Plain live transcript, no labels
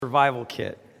Survival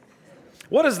kit.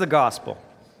 What is the gospel?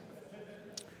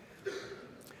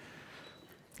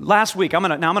 Last week, I'm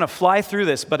gonna fly through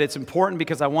this, but it's important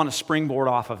because I want to springboard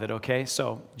off of it, okay?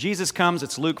 So Jesus comes,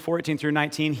 it's Luke 14 through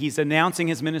 19. He's announcing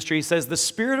his ministry. He says, "The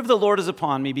Spirit of the Lord is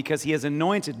upon me because he has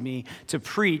anointed me to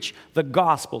preach the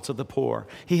gospel to the poor.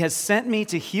 He has sent me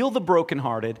to heal the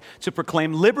brokenhearted, to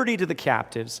proclaim liberty to the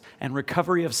captives and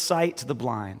recovery of sight to the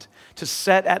blind, to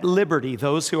set at liberty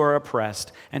those who are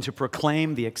oppressed, and to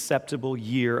proclaim the acceptable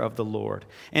year of the Lord."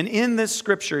 And in this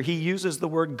scripture, he uses the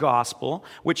word gospel,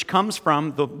 which comes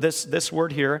from this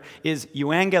word here is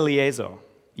euangeliezo.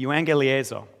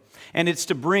 Euangeliezo. And it's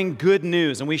to bring good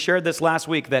news. And we shared this last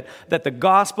week that the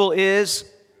gospel is,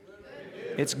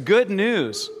 it's good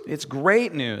news. It's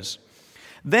great news.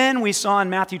 Then we saw in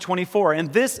Matthew 24,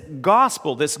 and this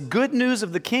gospel, this good news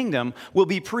of the kingdom, will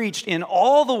be preached in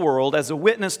all the world as a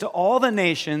witness to all the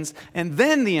nations, and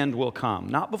then the end will come.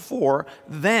 Not before,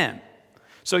 then.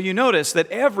 So you notice that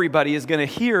everybody is going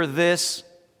to hear this,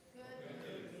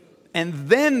 and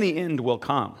then the end will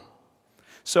come.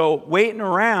 So waiting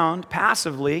around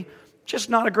passively, just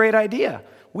not a great idea.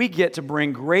 We get to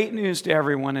bring great news to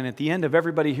everyone, and at the end of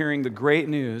everybody hearing the great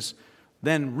news,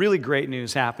 then really great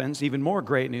news happens, even more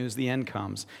great news, the end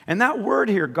comes. And that word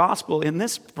here, gospel, in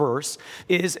this verse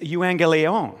is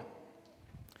euangelion.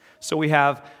 So we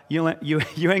have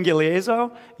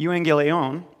euangeliezo,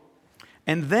 euangelion,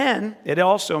 and then it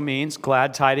also means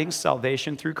glad tidings,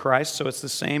 salvation through Christ, so it's the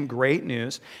same great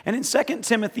news. And in 2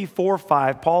 Timothy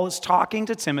 4:5, Paul is talking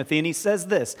to Timothy, and he says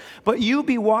this, "But you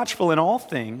be watchful in all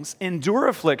things, endure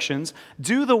afflictions,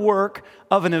 do the work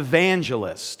of an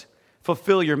evangelist,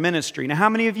 fulfill your ministry." Now, how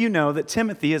many of you know that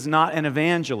Timothy is not an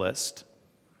evangelist?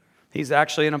 He's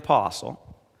actually an apostle.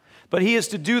 But he is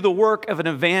to do the work of an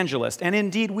evangelist. And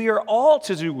indeed, we are all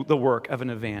to do the work of an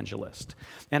evangelist.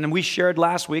 And we shared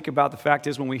last week about the fact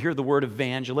is when we hear the word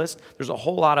evangelist, there's a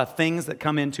whole lot of things that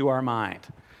come into our mind.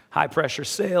 High-pressure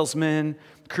salesmen,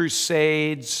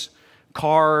 crusades,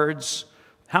 cards.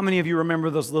 How many of you remember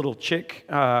those little chick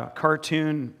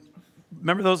cartoon?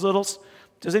 Remember those littles?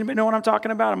 Does anybody know what I'm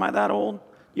talking about? Am I that old?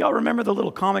 Y'all remember the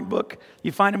little comic book?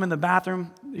 You find them in the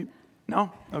bathroom? No?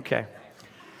 Okay.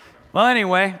 Well,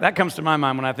 anyway, that comes to my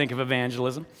mind when I think of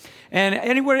evangelism. And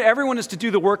everyone is to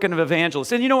do the work of an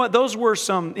evangelist. And you know what? Those were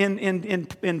some,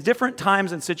 in different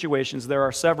times and situations, there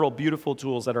are several beautiful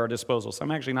tools at our disposal. So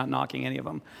I'm actually not knocking any of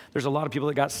them. There's a lot of people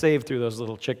that got saved through those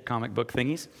little chick comic book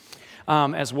thingies,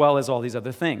 as well as all these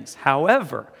other things.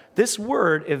 However, this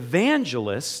word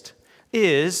evangelist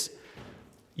is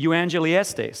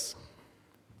euangeliestes.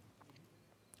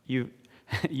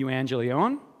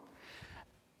 Euangelion.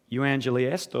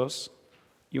 Evangeliestos,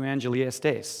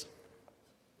 evangeliestes.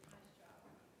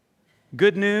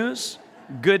 Good news,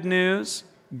 good news,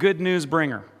 good news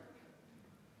bringer.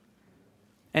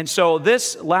 And so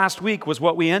this last week was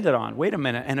what we ended on. Wait a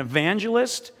minute, an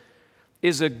evangelist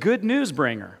is a good news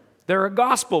bringer. They're a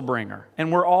gospel bringer. And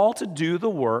we're all to do the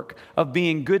work of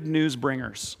being good news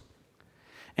bringers.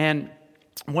 And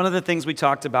one of the things we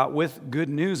talked about with good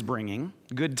news bringing,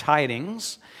 good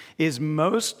tidings, is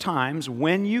most times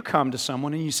when you come to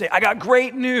someone and you say, "I got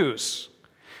great news."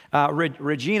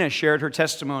 Regina shared her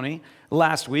testimony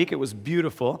last week. It was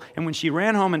beautiful. And when she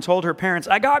ran home and told her parents,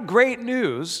 "I got great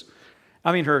news,"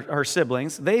 her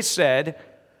siblings, they said,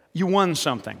 "You won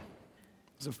something."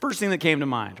 It's the first thing that came to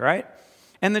mind, right?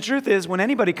 And the truth is, when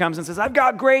anybody comes and says, "I've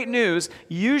got great news,"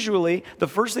 usually the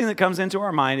first thing that comes into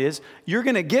our mind is, you're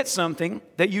going to get something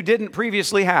that you didn't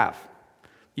previously have.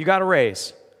 You got a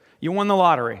raise. You won the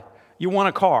lottery. You won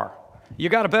a car. You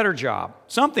got a better job.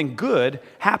 Something good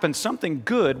happened. Something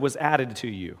good was added to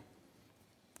you.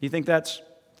 You think that's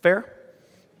fair?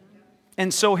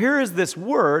 And so here is this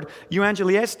word,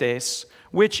 euangeliestes,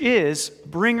 which is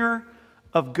bringer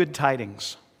of good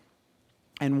tidings.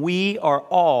 And we are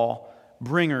all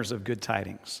bringers of good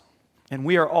tidings. And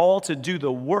we are all to do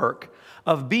the work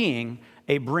of being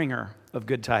a bringer of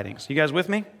good tidings. You guys with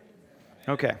me?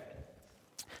 Okay.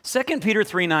 2 Peter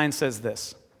 3:9 says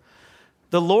this,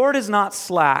 "The Lord is not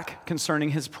slack concerning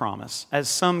his promise, as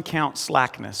some count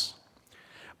slackness,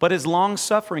 but is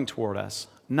long-suffering toward us,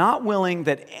 not willing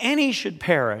that any should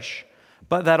perish,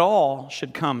 but that all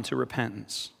should come to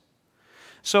repentance."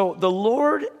 So the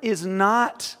Lord is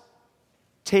not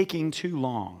taking too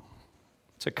long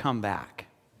to come back.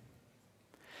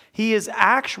 He is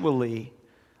actually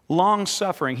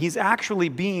long-suffering. He's actually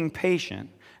being patient,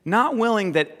 not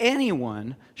willing that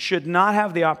anyone should not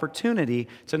have the opportunity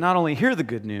to not only hear the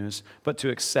good news, but to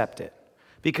accept it.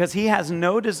 Because he has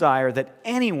no desire that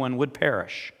anyone would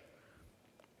perish.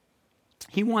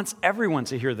 He wants everyone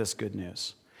to hear this good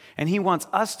news. And he wants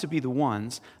us to be the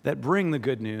ones that bring the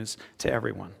good news to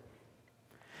everyone.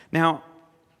 Now,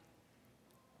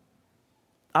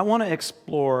 I want to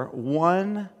explore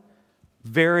one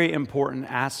very important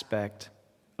aspect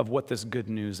of what this good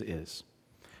news is.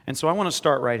 And so I want to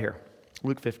start right here,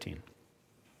 Luke 15.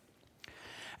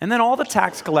 And then all the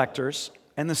tax collectors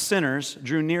and the sinners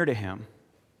drew near to him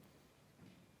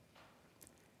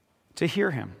to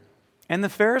hear him. And the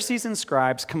Pharisees and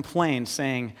scribes complained,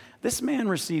 saying, "This man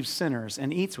receives sinners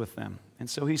and eats with them." And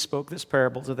so he spoke this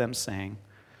parable to them, saying,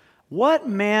 "What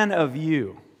man of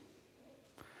you,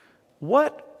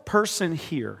 what person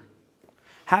here,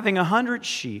 having 100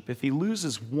 sheep, if he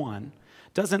loses one,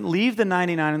 doesn't leave the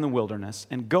 99 in the wilderness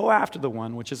and go after the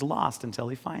one which is lost until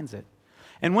he finds it?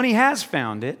 And when he has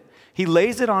found it, he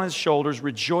lays it on his shoulders,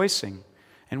 rejoicing.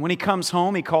 And when he comes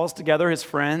home, he calls together his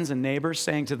friends and neighbors,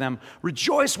 saying to them,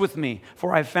 'Rejoice with me,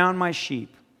 for I found my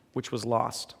sheep, which was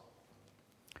lost.'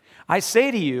 I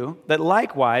say to you that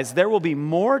likewise there will be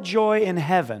more joy in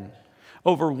heaven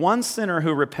over one sinner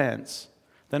who repents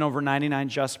than over 99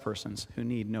 just persons who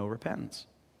need no repentance.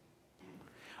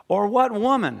 Or what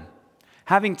woman,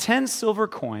 having 10 silver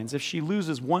coins, if she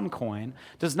loses one coin,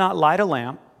 does not light a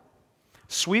lamp,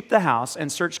 sweep the house,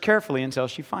 and search carefully until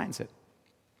she finds it?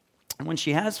 And when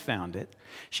she has found it,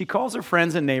 she calls her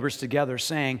friends and neighbors together,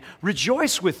 saying,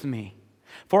 'Rejoice with me,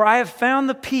 for I have found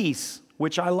the piece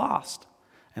which I lost.'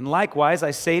 And likewise,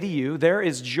 I say to you, there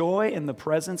is joy in the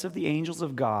presence of the angels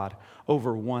of God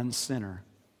over one sinner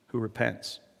who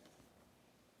repents."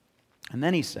 And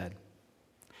then he said,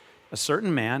 "A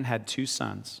certain man had 2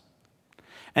 sons.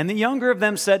 And the younger of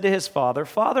them said to his father,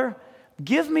 'Father,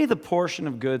 give me the portion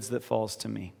of goods that falls to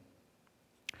me.'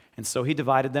 And so he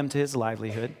divided them to his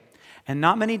livelihood. And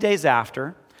not many days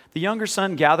after, the younger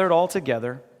son gathered all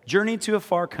together, journeyed to a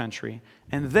far country,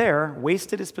 and there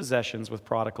wasted his possessions with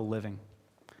prodigal living.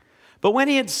 But when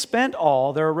he had spent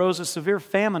all, there arose a severe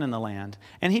famine in the land,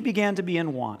 and he began to be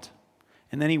in want.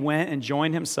 And then he went and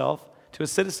joined himself to a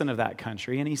citizen of that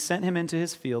country, and he sent him into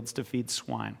his fields to feed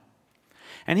swine.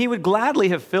 And he would gladly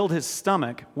have filled his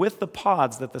stomach with the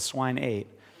pods that the swine ate,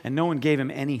 and no one gave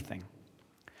him anything.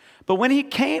 But when he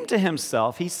came to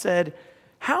himself, he said,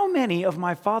 'How many of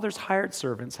my father's hired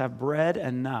servants have bread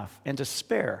enough and to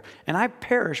spare, and I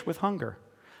perish with hunger?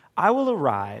 I will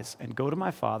arise and go to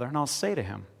my father, and I'll say to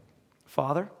him,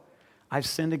 Father, I've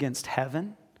sinned against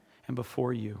heaven and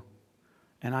before you,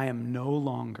 and I am no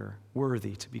longer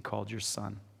worthy to be called your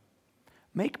son.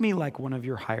 Make me like one of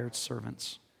your hired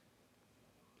servants.'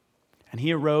 And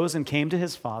he arose and came to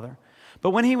his father.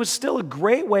 But when he was still a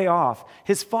great way off,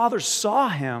 his father saw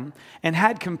him and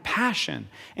had compassion,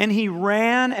 and he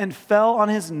ran and fell on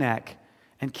his neck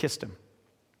and kissed him.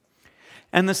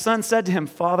 And the son said to him,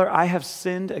 'Father, I have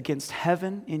sinned against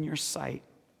heaven in your sight,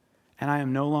 and I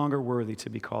am no longer worthy to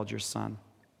be called your son.'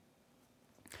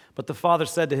 But the father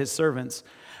said to his servants,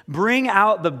 'Bring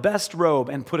out the best robe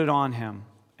and put it on him,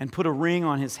 and put a ring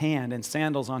on his hand and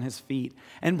sandals on his feet,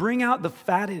 and bring out the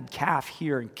fatted calf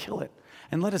here and kill it.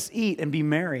 And let us eat and be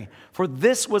merry. For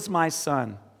this was my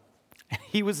son.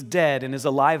 He was dead and is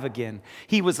alive again.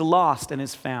 He was lost and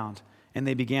is found.' And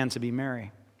they began to be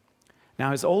merry.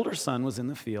 Now his older son was in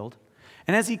the field.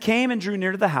 And as he came and drew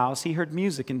near to the house, he heard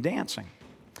music and dancing.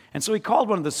 And so he called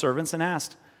one of the servants and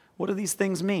asked, 'What do these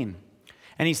things mean?'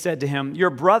 And he said to him, 'Your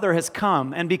brother has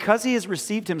come, and because he has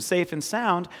received him safe and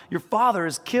sound, your father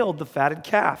has killed the fatted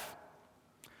calf.'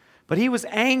 But he was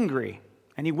angry,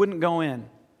 and he wouldn't go in.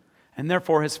 And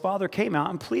therefore his father came out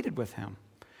and pleaded with him.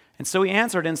 And so he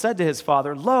answered and said to his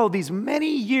father, 'Lo, these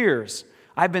many years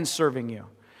I've been serving you.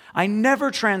 I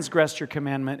never transgressed your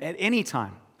commandment at any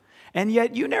time. And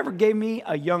yet you never gave me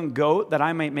a young goat that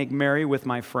I might make merry with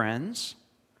my friends.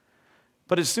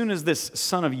 But as soon as this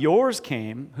son of yours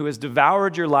came, who has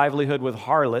devoured your livelihood with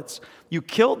harlots, you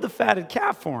killed the fatted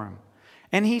calf for him.'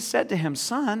 And he said to him,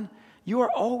 'Son, you are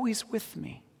always with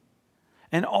me,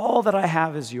 and all that I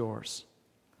have is yours.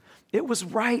 It was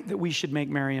right that we should make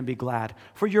merry and be glad,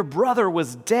 for your brother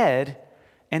was dead,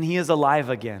 and he is alive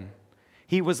again.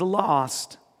 He was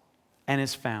lost and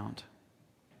is found.'"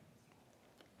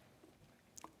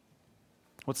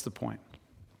 What's the point?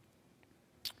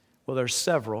 Well, there's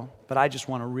several, but I just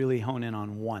want to really hone in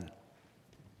on one.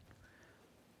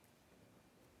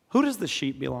 Who does the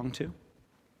sheep belong to?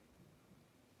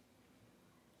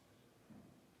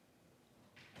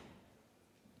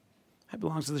 It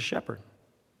belongs to the shepherd.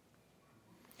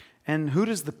 And who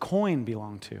does the coin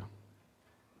belong to? It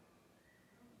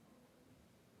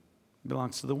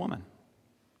belongs to the woman.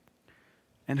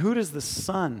 And who does the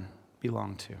son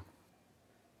belong to?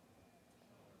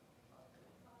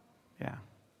 Yeah.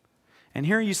 And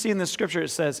here you see in the scripture, it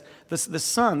says, the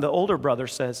son, the older brother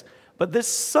says, but this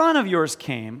son of yours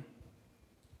came.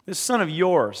 This son of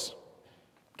yours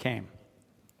came.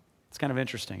 It's kind of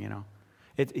interesting, you know.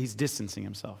 He's distancing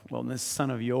himself. Well, this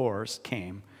son of yours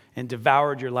came and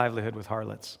devoured your livelihood with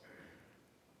harlots.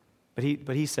 But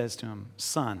he says to him,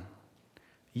 son,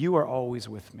 you are always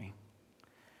with me,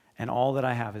 and all that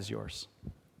I have is yours.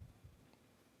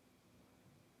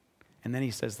 And then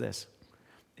he says this,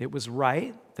 it was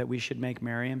right that we should make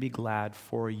merry and be glad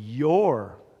for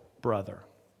your brother.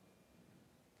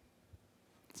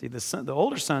 See, the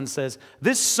older son says,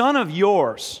 this son of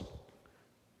yours,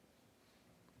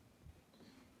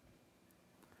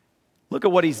 look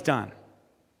at what he's done.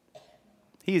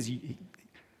 He's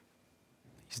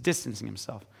distancing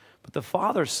himself. But the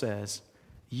father says,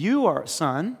 you are,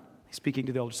 son, he's speaking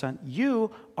to the older son,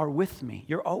 you are with me.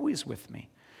 You're always with me.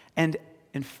 And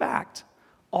in fact,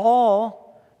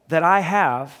 all that I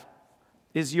have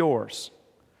is yours.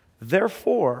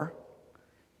 Therefore,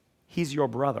 he's your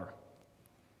brother.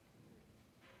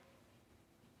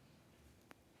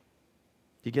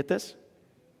 You get this?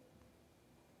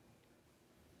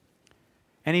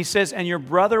 And he says, and your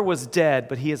brother was dead,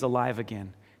 but he is alive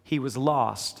again. He was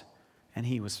lost, and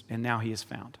now he is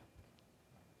found.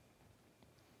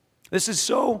 This is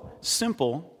so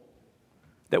simple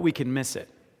that we can miss it.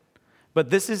 But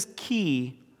this is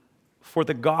key for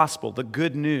the gospel, the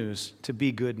good news, to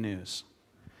be good news,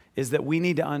 is that we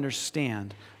need to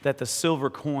understand that the silver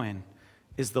coin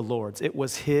is the Lord's. It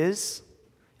was his.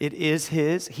 It is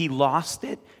his. He lost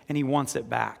it, and he wants it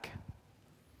back.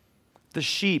 The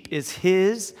sheep is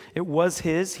his. It was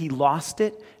his. He lost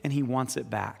it, and he wants it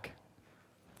back.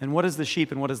 And what is the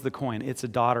sheep and what is the coin? It's a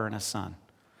daughter and a son.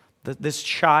 This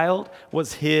child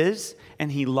was his,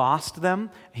 and he lost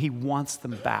them. He wants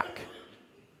them back.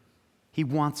 He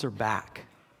wants her back.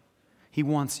 He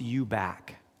wants you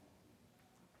back.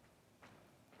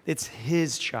 It's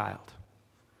his child.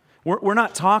 We're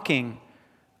not talking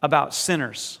about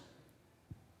sinners.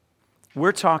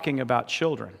 We're talking about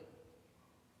children.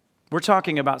 We're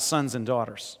talking about sons and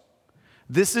daughters.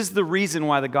 This is the reason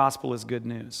why the gospel is good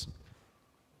news.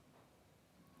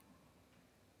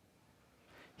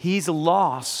 He's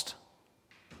lost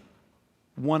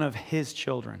one of his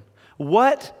children.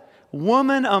 What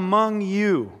woman among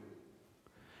you,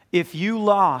 if you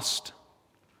lost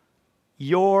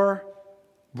your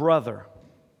brother,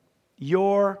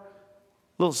 your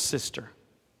little sister,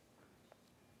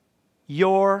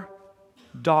 your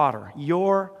daughter,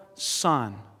 your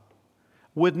son,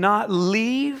 would not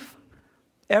leave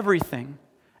everything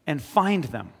and find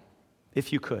them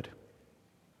if you could?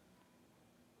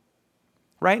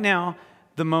 Right now,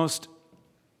 the most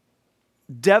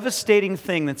devastating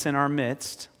thing that's in our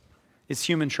midst is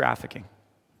human trafficking.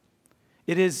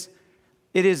 It is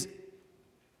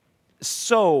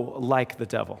so like the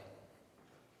devil.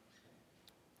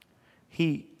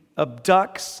 He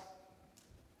abducts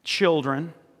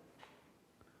children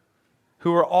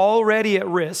who are already at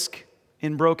risk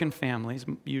in broken families,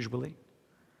 usually.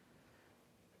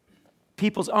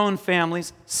 People's own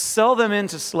families sell them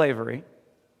into slavery,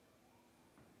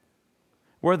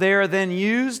 where they are then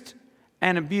used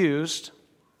and abused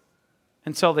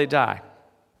until they die.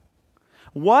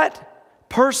 What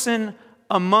person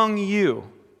among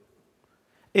you,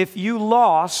 if you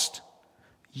lost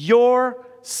your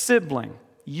sibling,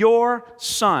 your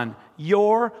son,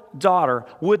 your daughter,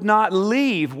 would not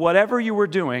leave whatever you were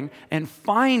doing and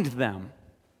find them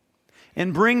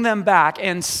and bring them back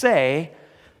and say,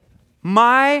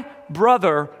 my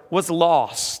brother was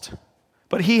lost,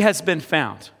 but he has been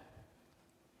found.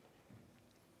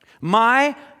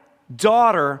 My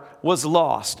daughter was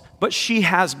lost, but she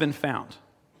has been found.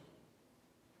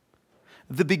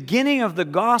 The beginning of the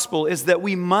gospel is that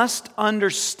we must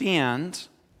understand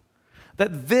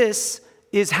that this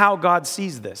is how God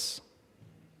sees this.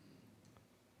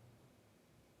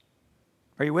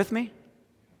 Are you with me?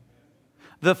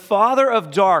 The father of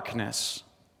darkness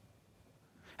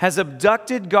has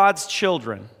abducted God's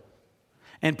children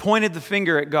and pointed the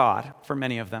finger at God for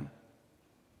many of them.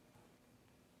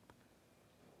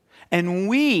 And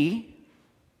we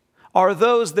are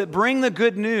those that bring the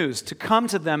good news to come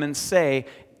to them and say,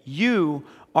 you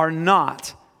are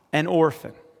not an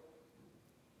orphan.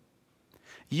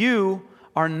 You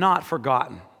are not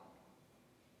forgotten.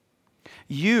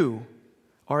 You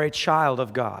are a child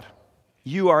of God.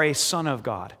 You are a son of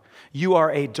God. You are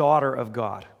a daughter of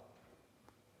God.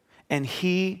 And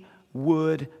He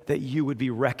would that you would be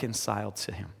reconciled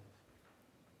to Him.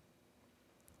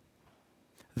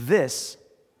 This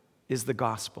is the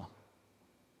gospel.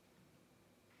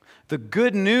 The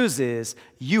good news is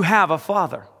you have a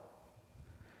Father.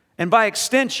 And by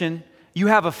extension, you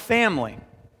have a family.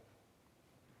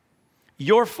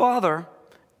 Your father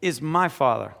is my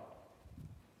father.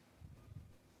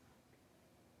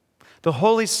 The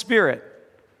Holy Spirit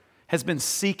has been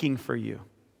seeking for you.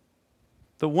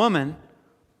 The woman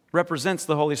represents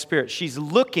the Holy Spirit. She's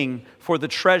looking for the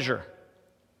treasure.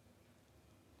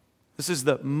 This is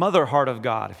the mother heart of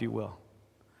God, if you will.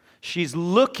 She's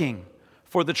looking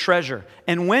for the treasure.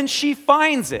 And when she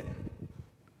finds it,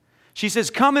 she says,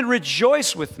 "Come and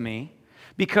rejoice with me,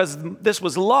 because this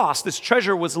was lost. This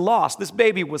treasure was lost. This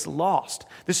baby was lost.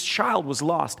 This child was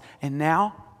lost. And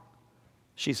now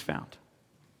she's found."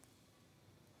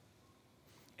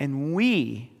 And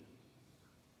we're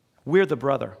the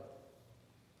brother.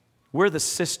 We're the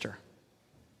sister.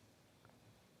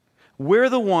 We're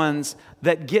the ones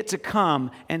that get to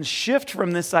come and shift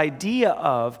from this idea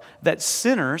of that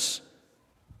sinners.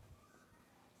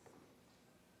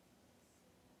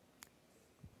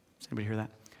 Does anybody hear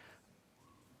that?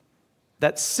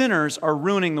 That sinners are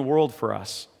ruining the world for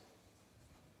us.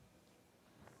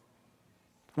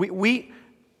 We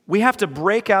have to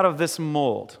break out of this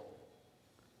mold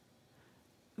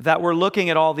that we're looking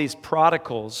at all these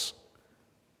prodigals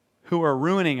who are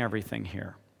ruining everything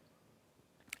here.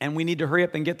 And we need to hurry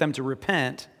up and get them to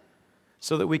repent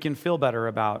so that we can feel better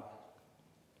about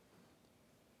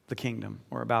the kingdom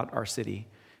or about our city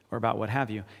or about what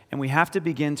have you. And we have to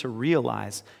begin to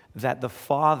realize that the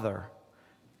Father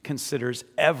considers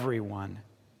everyone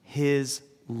his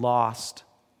lost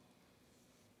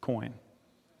coin,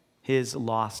 his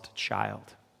lost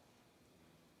child.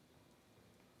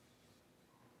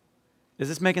 Is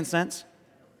this making sense?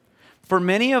 For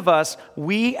many of us,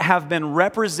 we have been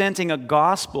representing a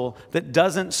gospel that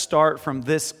doesn't start from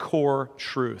this core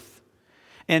truth.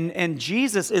 And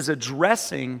Jesus is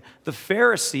addressing the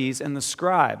Pharisees and the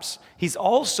scribes. He's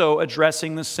also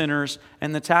addressing the sinners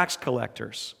and the tax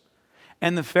collectors.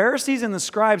 And the Pharisees and the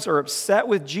scribes are upset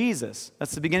with Jesus.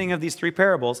 That's the beginning of these three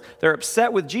parables. They're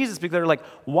upset with Jesus because they're like,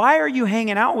 "Why are you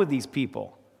hanging out with these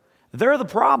people? They're the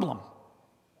problem."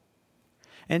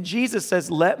 And Jesus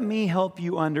says, "Let me help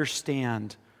you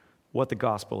understand what the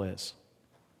gospel is.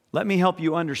 Let me help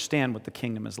you understand what the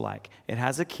kingdom is like. It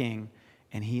has a king,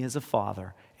 and he is a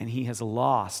father, and he has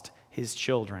lost his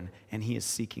children, and he is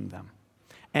seeking them.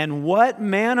 And what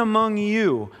man among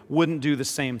you wouldn't do the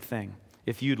same thing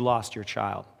if you'd lost your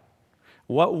child?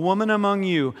 What woman among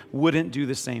you wouldn't do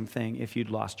the same thing if you'd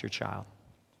lost your child?"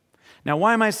 Now,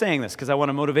 why am I saying this? Because I want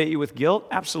to motivate you with guilt?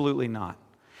 Absolutely not.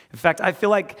 In fact, I feel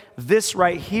like this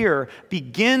right here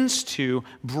begins to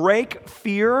break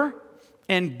fear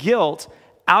and guilt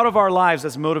out of our lives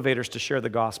as motivators to share the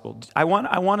gospel. I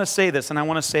want to say this, and I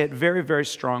want to say it very, very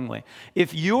strongly.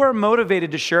 If you are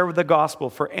motivated to share the gospel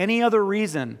for any other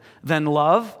reason than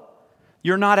love,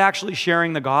 you're not actually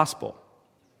sharing the gospel.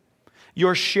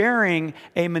 You're sharing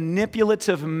a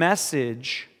manipulative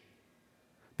message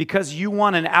because you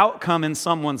want an outcome in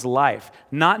someone's life,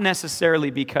 not necessarily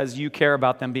because you care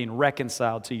about them being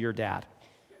reconciled to your dad.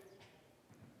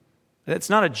 It's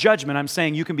not a judgment. I'm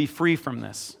saying you can be free from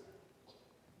this.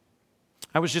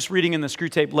 I was just reading in the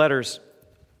Screwtape Letters,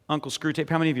 Uncle Screwtape.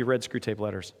 How many of you read Screwtape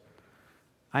Letters?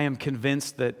 I am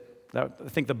convinced that I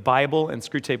think the Bible and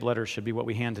Screwtape Letters should be what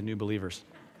we hand to new believers.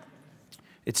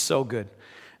 It's so good.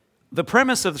 The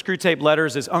premise of the Screwtape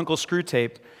Letters is Uncle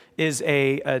Screwtape is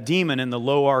a demon in the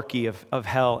lowarchy of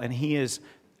hell, and he is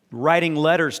writing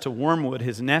letters to Wormwood,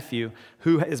 his nephew,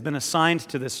 who has been assigned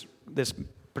to this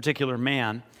particular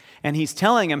man, and he's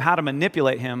telling him how to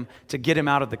manipulate him to get him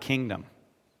out of the kingdom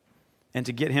and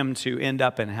to get him to end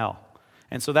up in hell.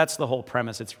 And so that's the whole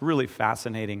premise. It's really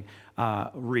fascinating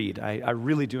read. I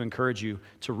really do encourage you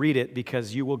to read it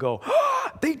because you will go,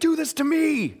 "Oh, they do this to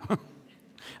me.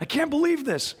 I can't believe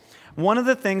this." One of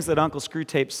the things that Uncle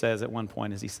Screwtape says at one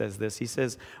point is he says this. He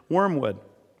says, "Wormwood,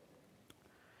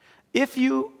 if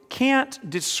you can't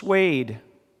dissuade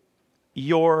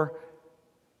your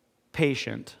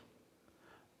patient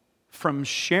from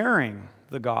sharing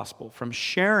the gospel, from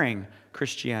sharing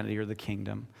Christianity or the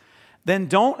kingdom, then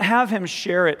don't have him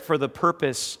share it for the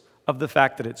purpose of the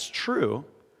fact that it's true,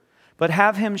 but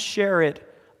have him share it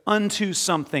unto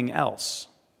something else.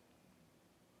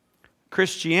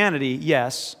 Christianity,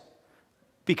 yes,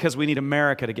 because we need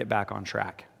America to get back on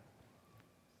track.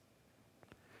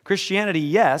 Christianity,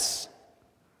 yes,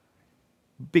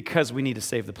 because we need to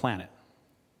save the planet.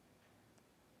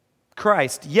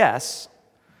 Christ, yes,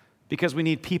 because we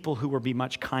need people who will be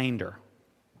much kinder."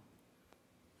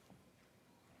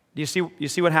 Do you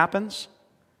see what happens?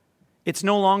 It's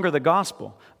no longer the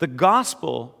gospel. The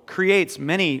gospel creates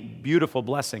many beautiful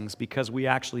blessings because we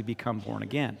actually become born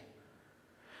again.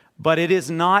 But it is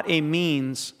not a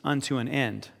means unto an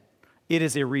end. It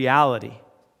is a reality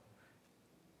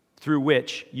through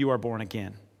which you are born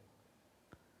again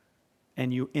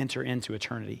and you enter into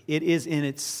eternity. It is in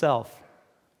itself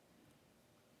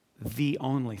the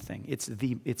only thing. It's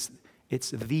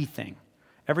the thing.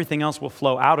 Everything else will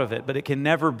flow out of it, but it can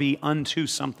never be unto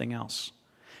something else.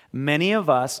 Many of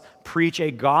us preach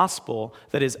a gospel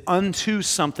that is unto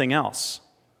something else.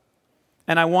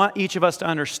 And I want each of us to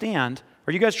understand,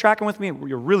 are you guys tracking with me?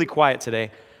 You're really quiet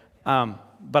today,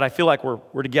 but I feel like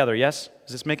we're together, yes?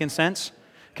 Is this making sense?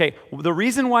 Okay, the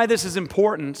reason why this is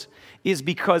important is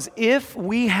because if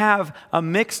we have a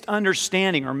mixed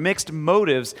understanding or mixed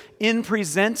motives in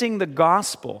presenting the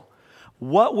gospel,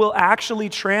 what will actually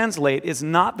translate is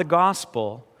not the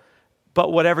gospel,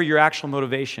 but whatever your actual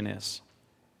motivation is.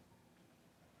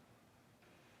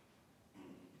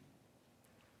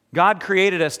 God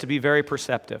created us to be very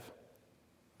perceptive.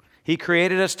 He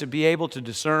created us to be able to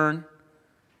discern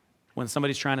when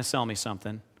somebody's trying to sell me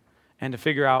something and to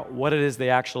figure out what it is they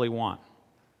actually want.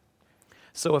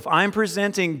 So if I'm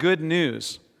presenting good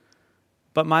news,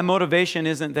 but my motivation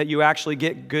isn't that you actually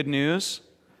get good news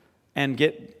and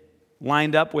get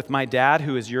lined up with my dad,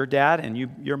 who is your dad, and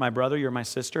you're my brother, you're my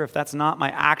sister, if that's not my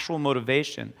actual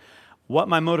motivation, what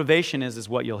my motivation is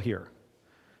what you'll hear.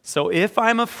 So if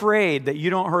I'm afraid that you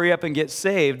don't hurry up and get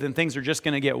saved, then things are just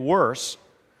going to get worse.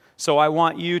 So I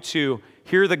want you to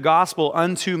hear the gospel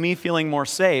unto me feeling more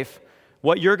safe.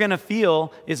 What you're going to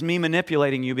feel is me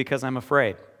manipulating you because I'm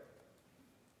afraid.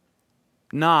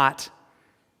 Not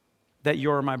that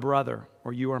you're my brother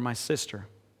or you are my sister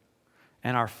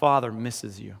and our Father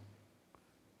misses you.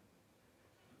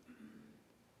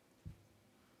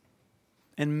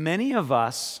 And many of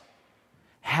us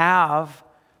have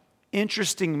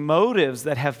interesting motives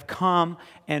that have come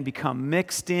and become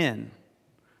mixed in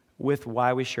with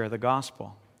why we share the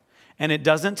gospel. And it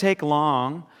doesn't take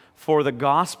long for the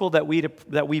gospel that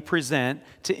we present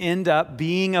to end up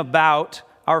being about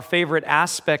our favorite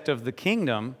aspect of the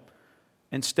kingdom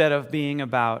instead of being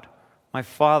about my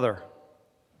Father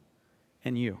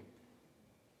and you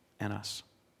and us.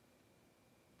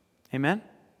 Amen?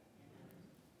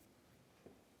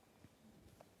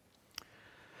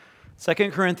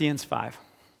 2 Corinthians 5.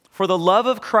 For the love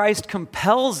of Christ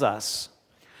compels us,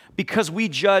 because we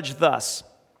judge thus,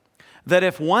 that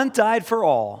if one died for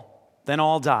all, then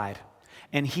all died,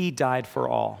 and he died for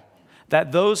all.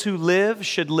 That those who live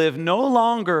should live no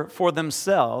longer for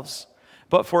themselves,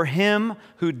 but for him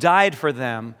who died for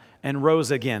them and rose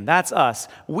again. That's us.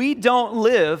 We don't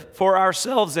live for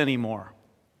ourselves anymore,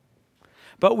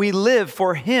 but we live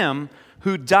for him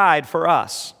who died for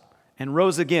us and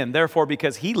rose again. Therefore,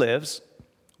 because he lives,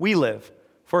 we live.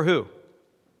 For who?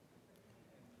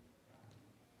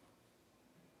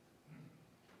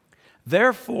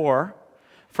 Therefore,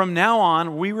 from now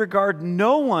on, we regard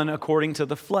no one according to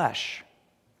the flesh.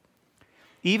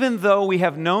 Even though we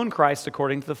have known Christ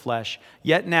according to the flesh,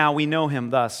 yet now we know him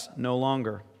thus no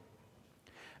longer.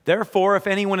 Therefore, if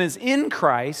anyone is in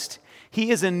Christ, he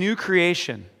is a new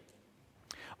creation.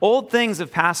 Old things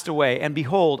have passed away, and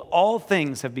behold, all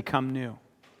things have become new.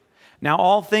 Now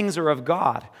all things are of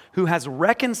God, who has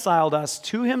reconciled us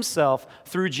to himself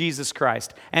through Jesus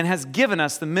Christ, and has given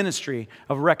us the ministry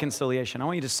of reconciliation. I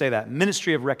want you to say that,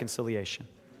 ministry of reconciliation.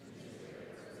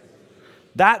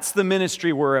 That's the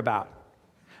ministry we're about.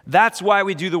 That's why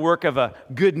we do the work of a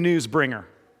good news bringer.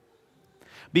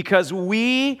 Because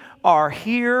we are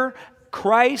here,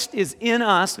 Christ is in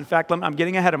us. In fact, I'm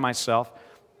getting ahead of myself.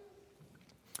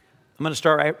 I'm going to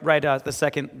start right at the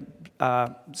second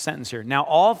sentence here. Now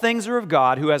all things are of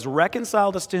God, who has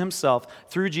reconciled us to himself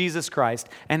through Jesus Christ,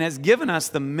 and has given us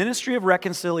the ministry of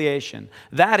reconciliation.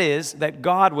 That is, that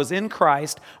God was in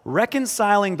Christ,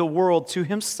 reconciling the world to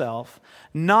himself,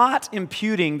 not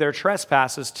imputing their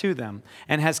trespasses to them,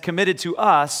 and has committed to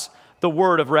us the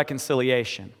word of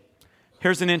reconciliation.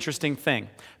 Here's an interesting thing.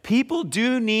 People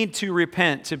do need to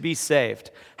repent to be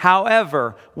saved.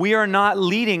 However, we are not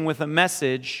leading with a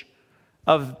message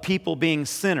of people being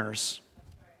sinners,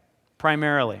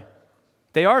 primarily.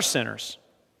 They are sinners,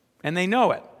 and they know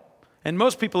it. And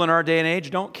most people in our day and age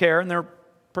don't care, and they're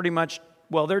pretty much,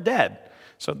 well, they're dead.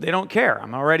 So they don't care.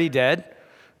 I'm already dead.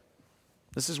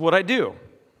 This is what I do.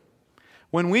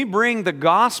 When we bring the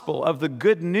gospel of the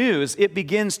good news, it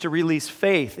begins to release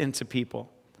faith into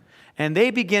people. And they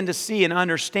begin to see and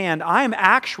understand, I'm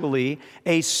actually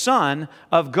a son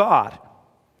of God.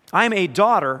 I'm a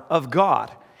daughter of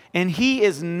God. And he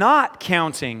is not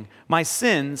counting my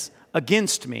sins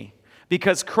against me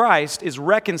because Christ is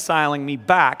reconciling me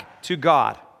back to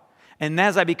God. and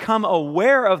as I become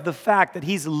aware of the fact that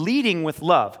he's leading with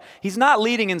love, he's not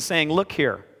leading and saying, look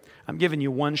here, I'm giving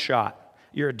you one shot.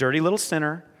 You're a dirty little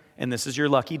sinner, and this is your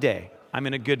lucky day. I'm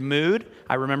in a good mood.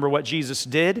 I remember what Jesus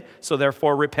did, so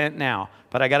therefore repent now.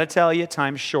 But I got to tell you,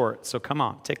 time's short, so come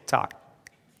on, tick-tock.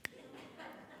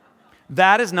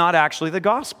 That is not actually the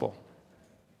gospel.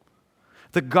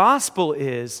 The gospel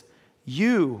is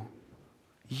you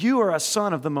are a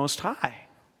son of the Most High.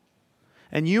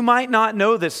 And you might not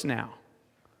know this now.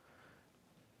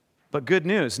 But good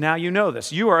news, now you know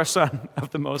this. You are a son of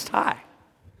the Most High.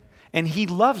 And he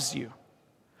loves you.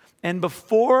 And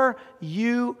before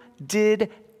you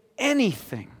did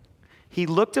anything, he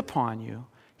looked upon you,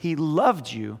 he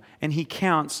loved you, and he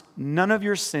counts none of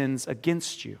your sins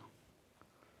against you.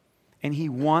 And he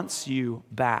wants you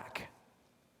back.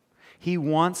 He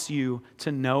wants you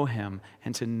to know him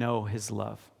and to know his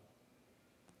love.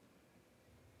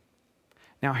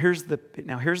 Now here's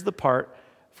the part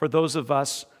for those of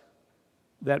us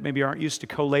that maybe aren't used to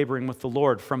co-laboring with the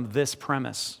Lord from this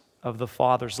premise of the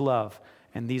Father's love,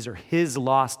 and these are his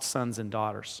lost sons and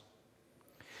daughters,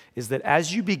 is that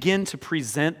as you begin to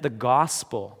present the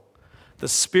gospel, the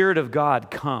Spirit of God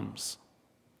comes.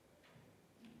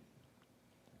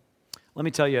 Let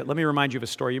me remind you of a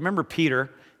story. You remember Peter?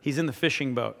 He's in the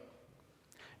fishing boat.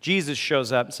 Jesus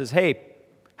shows up and says, hey,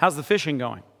 how's the fishing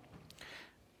going?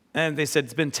 And they said,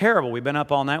 it's been terrible. We've been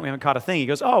up all night. We haven't caught a thing. He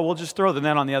goes, oh, we'll just throw the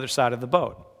net on the other side of the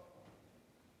boat.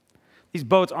 These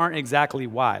boats aren't exactly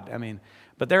wide.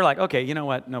 But they're like, okay, you know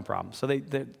what? No problem. So they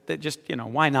just,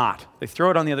 why not? They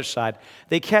throw it on the other side.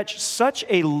 They catch such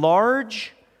a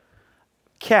large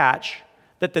catch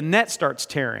that the net starts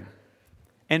tearing.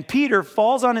 And Peter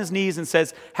falls on his knees and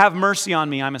says, have mercy on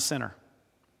me, I'm a sinner.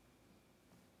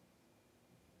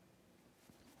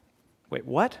 Wait,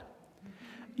 what?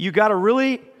 You caught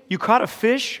a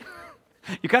fish?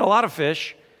 You caught a lot of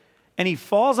fish. And he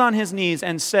falls on his knees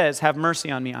and says, have mercy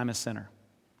on me, I'm a sinner.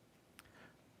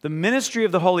 The ministry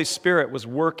of the Holy Spirit was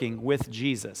working with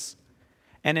Jesus.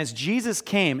 And as Jesus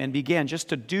came and began just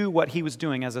to do what he was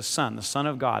doing as a son, the Son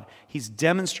of God, he's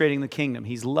demonstrating the kingdom.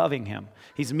 He's loving him.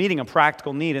 He's meeting a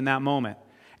practical need in that moment.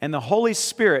 And the Holy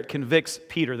Spirit convicts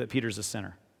Peter that Peter's a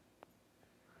sinner.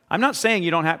 I'm not saying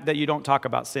that you don't talk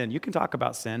about sin. You can talk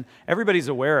about sin. Everybody's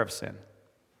aware of sin.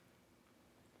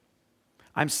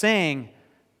 I'm saying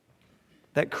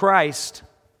that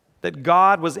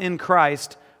God was in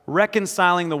Christ,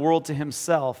 reconciling the world to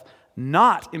himself,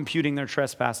 not imputing their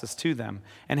trespasses to them,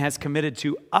 and has committed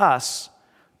to us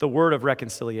the word of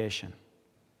reconciliation.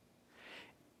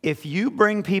 If you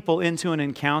bring people into an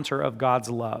encounter of God's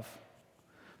love,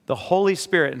 the Holy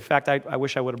Spirit, in fact, I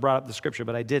wish I would have brought up the scripture,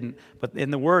 but I didn't. But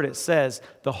in the word it says,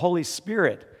 the Holy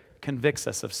Spirit convicts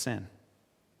us of sin.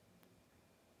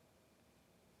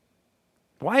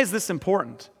 Why is this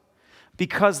important?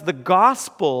 Because the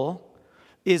gospel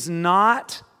is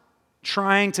not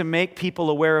trying to make people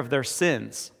aware of their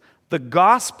sins. The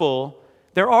gospel,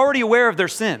 they're already aware of their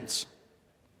sins.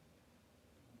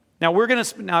 Now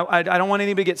I don't want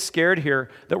anybody to get scared here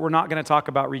that we're not going to talk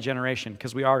about regeneration,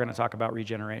 because we are going to talk about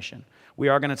regeneration. We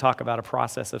are going to talk about a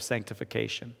process of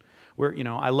sanctification.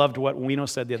 I loved what Wino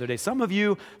said the other day. Some of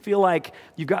you feel like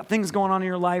you've got things going on in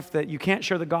your life that you can't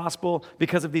share the gospel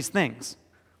because of these things.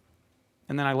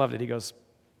 And then I loved it. He goes,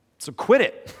 so quit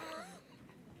it.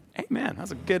 Amen.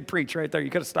 That's a good preach right there. You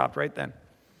could have stopped right then.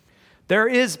 There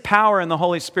is power in the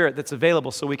Holy Spirit that's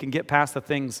available so we can get past the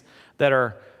things that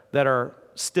are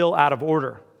still out of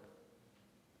order.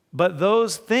 But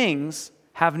those things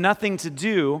have nothing to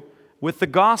do with the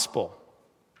gospel,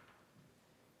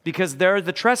 because they're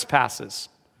the trespasses.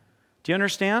 Do you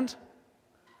understand?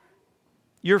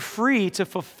 You're free to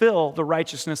fulfill the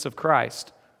righteousness of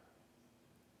Christ.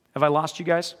 Have I lost you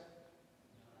guys?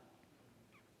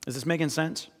 Is this making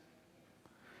sense?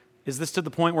 Is this to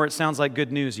the point where it sounds like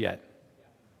good news yet?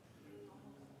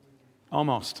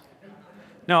 Almost.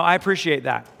 No, I appreciate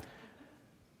that.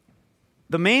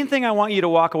 The main thing I want you to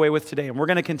walk away with today, and we're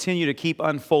going to continue to keep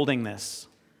unfolding this,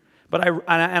 but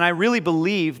I really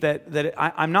believe that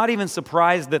I'm not even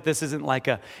surprised that this isn't like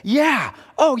a, yeah,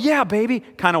 oh yeah, baby,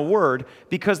 kind of word,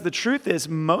 because the truth is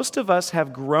most of us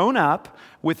have grown up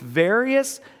with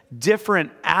various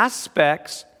different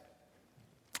aspects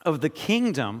of the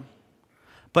kingdom,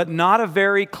 but not a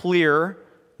very clear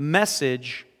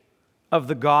message of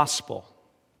the gospel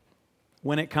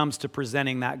when it comes to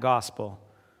presenting that gospel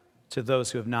to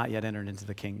those who have not yet entered into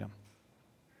the kingdom.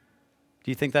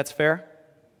 Do you think that's fair?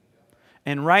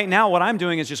 And right now what I'm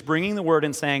doing is just bringing the word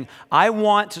and saying, I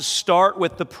want to start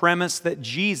with the premise that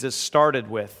Jesus started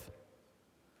with,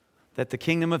 that the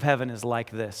kingdom of heaven is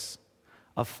like this: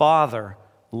 a father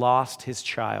lost his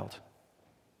child.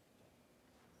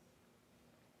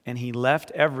 And he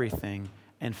left everything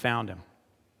and found him.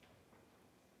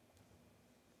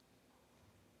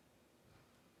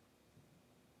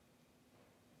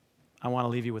 I want to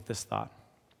leave you with this thought.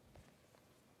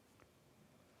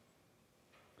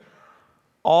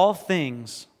 All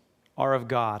things are of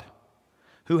God,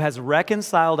 who has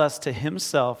reconciled us to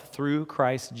himself through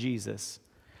Christ Jesus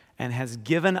and has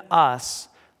given us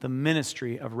the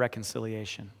ministry of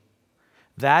reconciliation.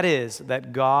 That is,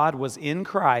 that God was in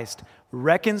Christ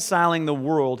reconciling the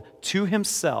world to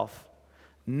himself,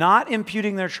 not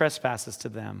imputing their trespasses to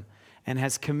them, and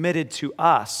has committed to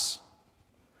us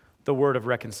the word of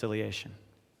reconciliation.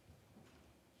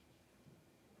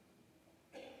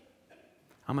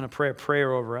 I'm going to pray a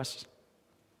prayer over us.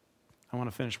 I want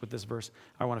to finish with this verse.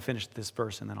 I want to finish this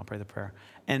verse and then I'll pray the prayer.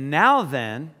 And now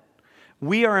then,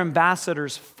 we are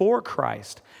ambassadors for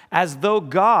Christ, as though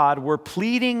God were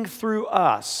pleading through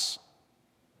us.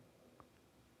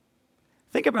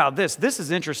 Think about this. This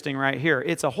is interesting right here.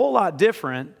 It's a whole lot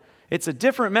different. It's a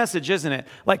different message, isn't it?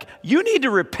 Like, you need to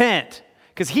repent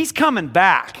because he's coming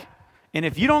back. And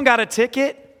if you don't got a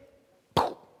ticket,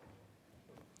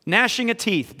 gnashing of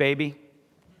teeth, baby.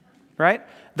 Right?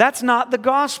 That's not the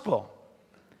gospel.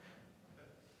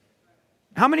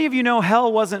 How many of you know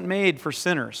hell wasn't made for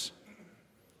sinners?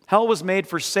 Hell was made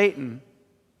for Satan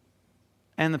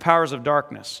and the powers of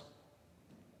darkness.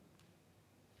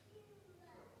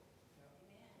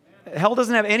 Hell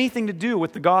doesn't have anything to do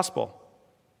with the gospel.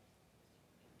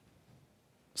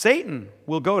 Satan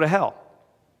will go to hell.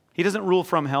 He doesn't rule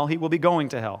from hell. He will be going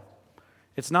to hell.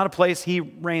 It's not a place he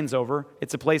reigns over.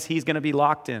 It's a place he's going to be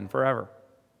locked in forever.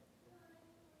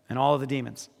 And all of the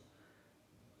demons.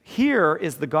 Here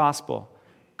is the gospel.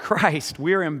 Christ,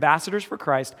 we are ambassadors for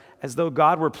Christ, as though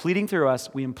God were pleading through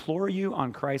us. We implore you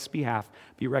on Christ's behalf,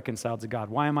 be reconciled to God.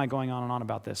 Why am I going on and on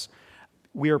about this?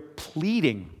 We are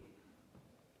pleading.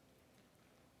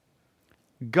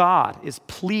 God is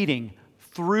pleading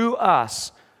through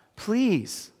us.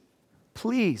 Please,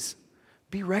 please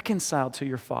be reconciled to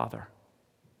your Father.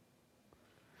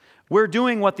 We're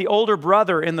doing what the older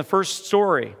brother in the first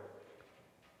story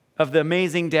of the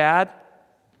amazing dad.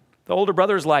 The older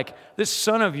brother is like, this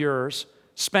son of yours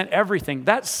spent everything.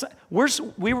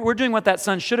 We're doing what that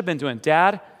son should have been doing.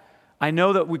 Dad, I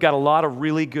know that we've got a lot of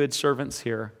really good servants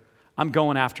here. I'm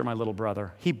going after my little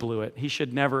brother. He blew it. He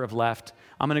should never have left.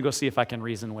 I'm going to go see if I can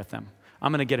reason with him.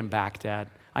 I'm going to get him back, Dad.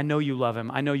 I know you love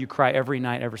him. I know you cry every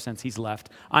night ever since he's left.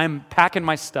 I'm packing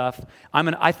my stuff.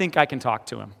 I think I can talk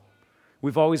to him.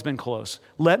 We've always been close.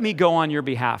 Let me go on your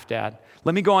behalf, Dad.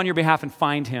 Let me go on your behalf and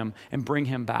find him and bring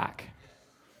him back.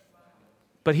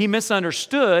 But he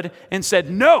misunderstood and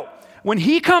said, no, when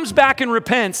he comes back and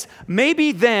repents,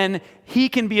 maybe then he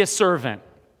can be a servant.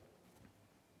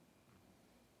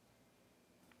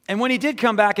 And when he did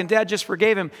come back and Dad just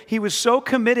forgave him, he was so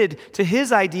committed to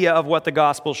his idea of what the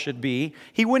gospel should be,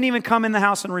 he wouldn't even come in the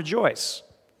house and rejoice.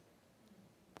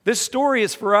 This story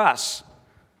is for us.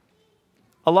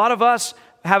 A lot of us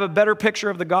have a better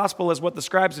picture of the gospel as what the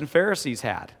scribes and Pharisees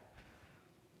had.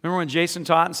 Remember when Jason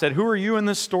taught and said, who are you in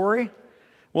this story?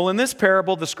 Well, in this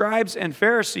parable, the scribes and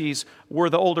Pharisees were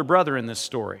the older brother in this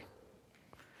story.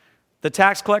 The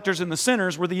tax collectors and the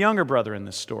sinners were the younger brother in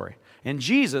this story. And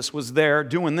Jesus was there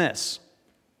doing this.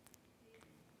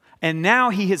 And now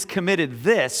he has committed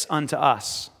this unto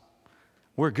us.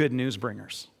 We're good news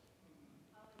bringers.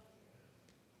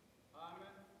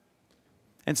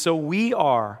 And so we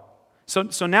are.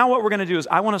 So now what we're going to do is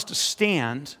I want us to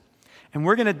stand, and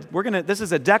we're going to this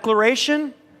is a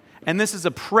declaration and this is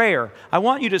a prayer. I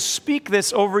want you to speak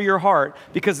this over your heart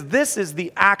because this is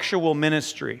the actual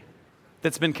ministry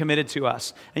that's been committed to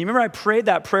us. And you remember I prayed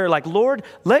that prayer like, Lord,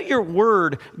 let your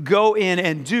word go in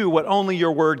and do what only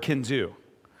your word can do.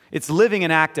 It's living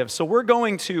and active. So we're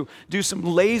going to do some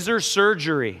laser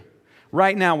surgery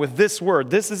right now with this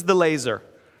word. This is the laser.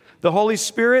 The Holy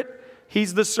Spirit,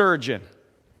 he's the surgeon.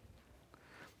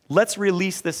 Let's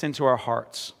release this into our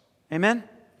hearts. Amen?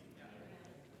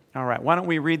 All right, why don't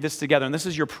we read this together? And this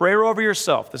is your prayer over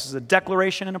yourself. This is a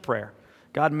declaration and a prayer.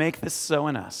 God, make this so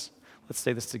in us. Let's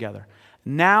say this together.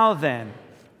 Now then,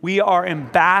 we are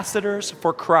ambassadors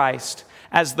for Christ,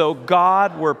 as though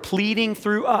God were pleading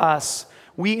through us.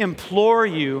 We implore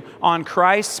you on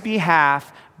Christ's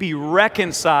behalf, be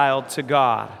reconciled to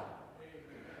God.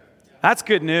 That's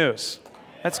good news.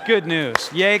 That's good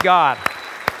news. Yay, God.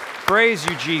 Praise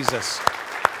you, Jesus.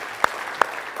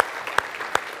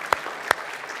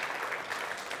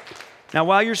 Now,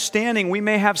 while you're standing, we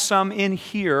may have some in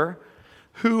here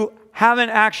who haven't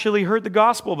actually heard the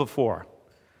gospel before.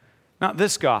 Not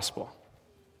this gospel.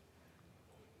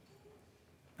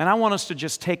 And I want us to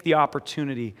just take the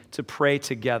opportunity to pray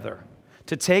together,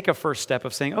 to take a first step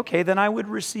of saying, okay, then I would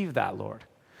receive that, Lord.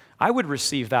 I would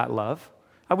receive that love.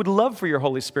 I would love for your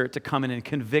Holy Spirit to come in and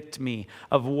convict me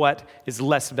of what is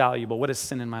less valuable, what is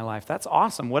sin in my life. That's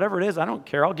awesome. Whatever it is, I don't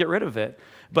care. I'll get rid of it.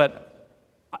 But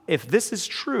if this is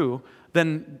true,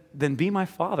 then be my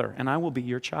Father, and I will be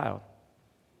your child.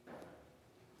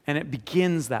 And it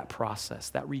begins that process,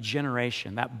 that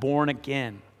regeneration, that born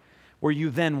again, where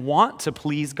you then want to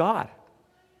please God.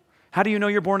 How do you know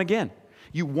you're born again?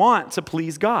 You want to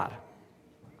please God.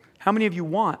 How many of you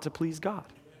want to please God?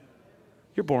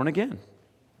 You're born again.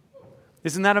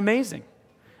 Isn't that amazing?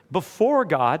 Before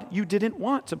God, you didn't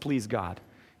want to please God.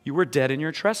 You were dead in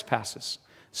your trespasses.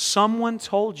 Someone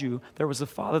told you there was a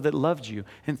Father that loved you,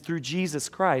 and through Jesus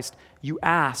Christ, you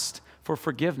asked for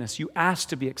forgiveness. You asked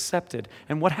to be accepted.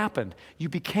 And what happened? You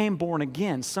became born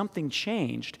again. Something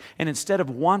changed. And instead of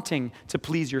wanting to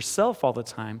please yourself all the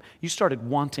time, you started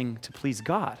wanting to please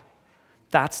God.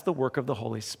 That's the work of the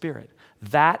Holy Spirit.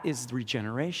 That is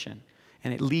regeneration.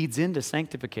 And it leads into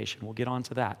sanctification. We'll get on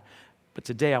to that. But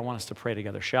today I want us to pray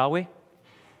together, shall we?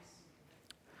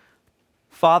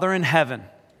 Father in heaven,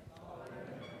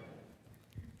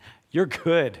 you're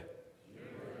good.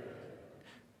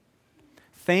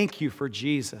 Thank you for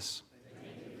Jesus.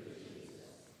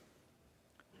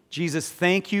 Jesus,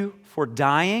 thank you for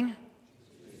dying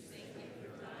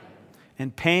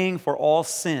and paying for all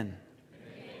sin,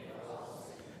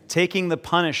 taking the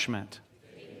punishment.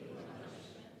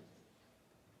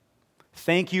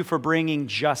 Thank you for bringing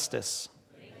justice.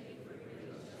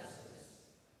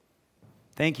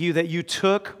 Thank you that you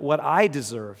took what I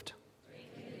deserved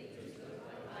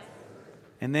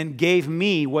and then gave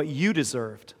me what you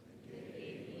deserved.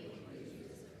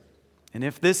 And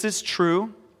if this is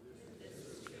true,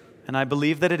 and I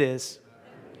believe that it is,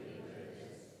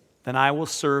 then I will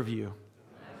serve you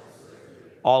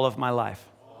all of my life.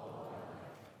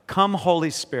 Come, Holy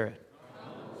Spirit,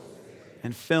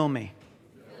 and fill me,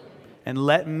 and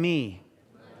let me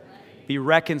be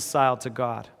reconciled to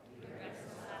God.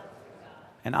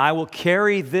 And I will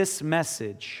carry this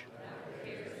message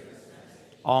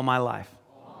all my life.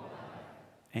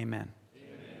 Amen.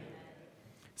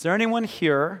 Is there anyone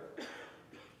here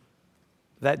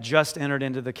that just entered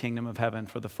into the kingdom of heaven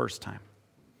for the first time?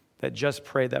 That just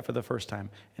prayed that for the first time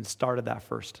and started that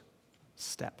first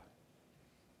step?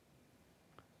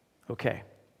 Okay.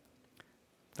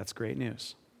 That's great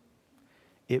news.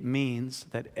 It means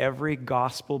that every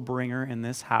gospel bringer in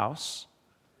this house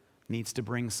needs to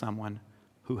bring someone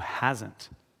who hasn't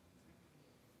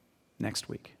next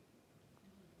week.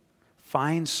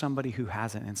 Find somebody who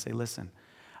hasn't and say, listen,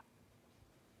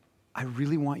 I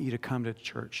really want you to come to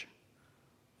church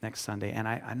next Sunday. And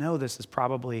I know this is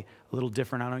probably a little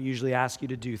different. I don't usually ask you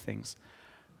to do things.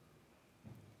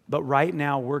 But right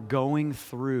now we're going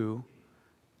through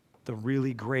the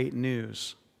really great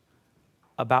news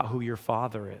about who your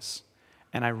Father is.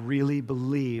 And I really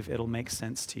believe it'll make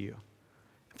sense to you.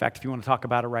 In fact, if you want to talk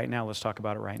about it right now, let's talk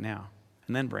about it right now.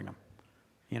 And then bring them.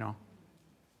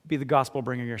 Be the gospel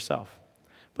bringer yourself.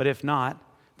 But if not,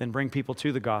 then bring people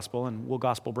to the gospel and we'll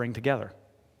gospel bring together.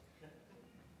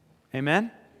 Amen?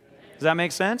 Does that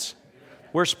make sense?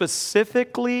 We're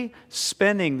specifically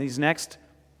spending these next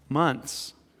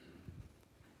months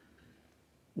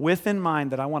with in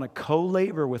mind that I want to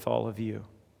co-labor with all of you.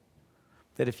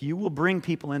 That if you will bring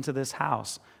people into this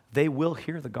house, they will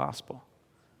hear the gospel.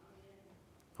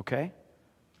 Okay?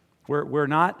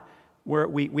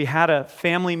 We had a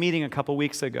family meeting a couple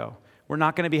weeks ago. We're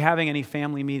not going to be having any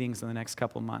family meetings in the next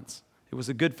couple months. It was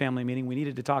a good family meeting. We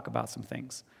needed to talk about some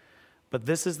things. But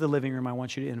this is the living room I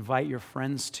want you to invite your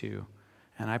friends to.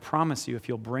 And I promise you, if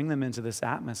you'll bring them into this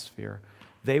atmosphere,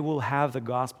 they will have the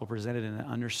gospel presented in an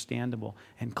understandable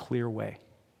and clear way.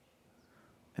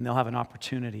 And they'll have an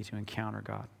opportunity to encounter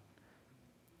God.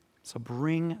 So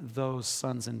bring those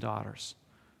sons and daughters.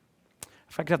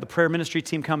 If I could have the prayer ministry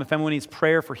team come, if anyone needs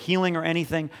prayer for healing or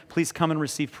anything, please come and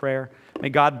receive prayer. May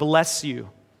God bless you.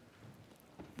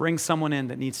 Bring someone in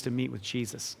that needs to meet with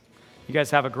Jesus. You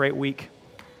guys have a great week.